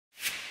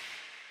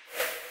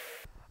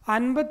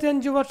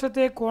55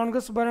 വർഷത്തെ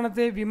കോൺഗ്രസ്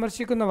ഭരണത്തെ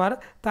വിമർശിക്കുന്നവർ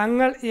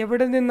തങ്ങൾ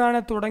എവിടെ നിന്നാണ്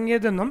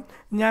തുടങ്ങിയതെന്നും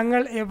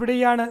ഞങ്ങൾ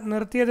എവിടെയാണ്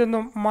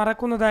നിർത്തിയതെന്നും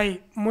മറക്കുന്നതായി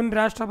മുൻ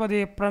രാഷ്ട്രപതി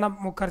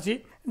പ്രണബ് മുഖർജി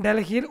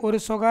ഡൽഹിയിൽ ഒരു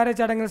സ്വകാര്യ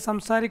ചടങ്ങിൽ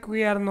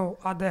സംസാരിക്കുകയായിരുന്നു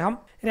അദ്ദേഹം.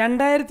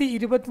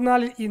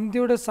 2024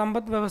 ഇന്ത്യയുടെ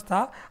സമ്പദ് വ്യവസ്ഥ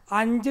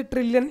 $5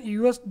 ട്രില്യൺ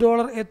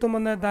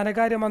എത്തുമെന്ന്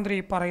ധനകാര്യമന്ത്രി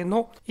പറയുന്നു.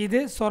 ഇത്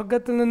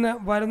സ്വർഗത്തിൽ നിന്ന്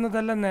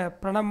വരുന്നതല്ലെന്ന്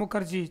പ്രണബ്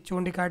മുഖർജി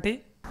ചൂണ്ടിക്കാട്ടി.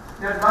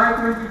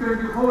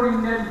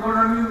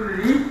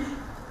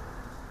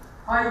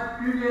 $5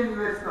 trillion.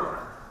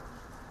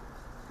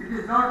 It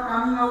is not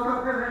coming out of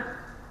heaven.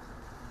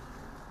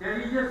 There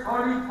is a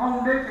solid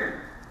foundation,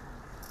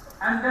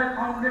 and that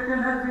foundation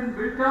has been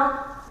built up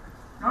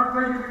not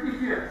by the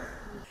Britishers.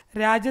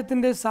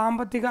 രാജ്യത്തിന്റെ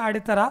സാമ്പത്തിക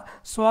അടിത്തറ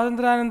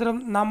സ്വാതന്ത്ര്യാനന്തരം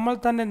നമ്മൾ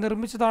തന്നെ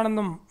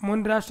നിർമ്മിച്ചതാണെന്നും മുൻ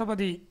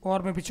രാഷ്ട്രപതി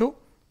ഓർമ്മിപ്പിച്ചു.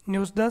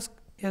 News desk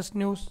yes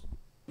news.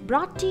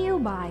 Brought to you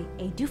by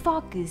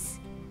EduFocus,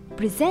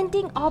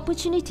 presenting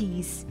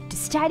opportunities to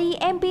study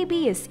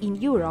MBBS in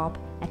Europe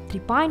at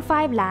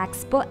 3.5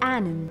 lakhs per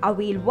annum.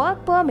 Avail work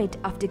permit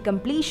after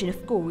completion of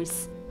course.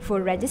 For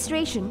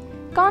registration,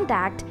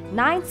 contact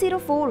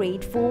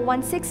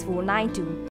 9048416492.